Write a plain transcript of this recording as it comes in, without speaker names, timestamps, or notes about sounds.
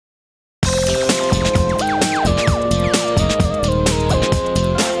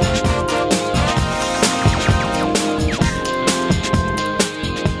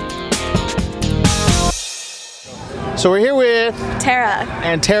So we're here with Tara.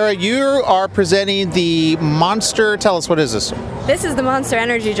 And Tara, you are presenting the Monster. Tell us, what is this? This is the Monster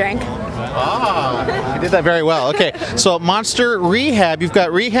energy drink. Ah, you did that very well. Okay, so Monster Rehab. You've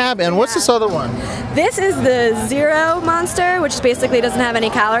got Rehab, and what's this other one? This is the Zero Monster, which basically doesn't have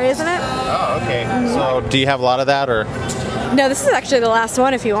any calories in it. Oh, okay. So do you have a lot of that, or? No, this is actually the last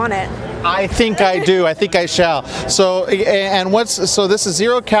one if you want it. I think I do. I think I shall. So, and so this is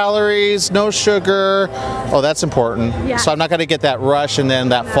 0 calories, no sugar. Oh, that's important. Yeah. So I'm not going to get that rush and then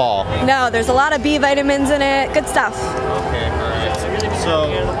that fall. No, there's a lot of B vitamins in it. Good stuff. Okay, all right.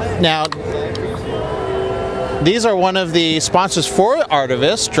 So now, these are one of the sponsors for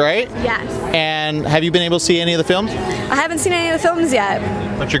Artivist, right? Yes. And have you been able to see any of the films? I haven't seen any of the films yet.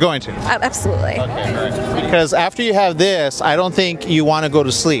 But you're going to? Absolutely. Okay, all right. Because after you have this, I don't think you want to go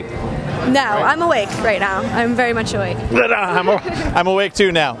to sleep. No, I'm awake right now. I'm very much awake. I'm awake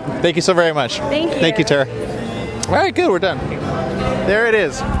too now. Thank you so very much. Thank you. Thank you, Tara. All right, good. We're done. There it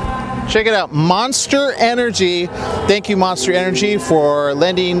is. Check it out. Monster Energy. Thank you, Monster Energy, for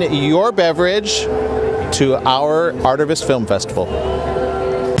lending your beverage to our Artivist Film Festival.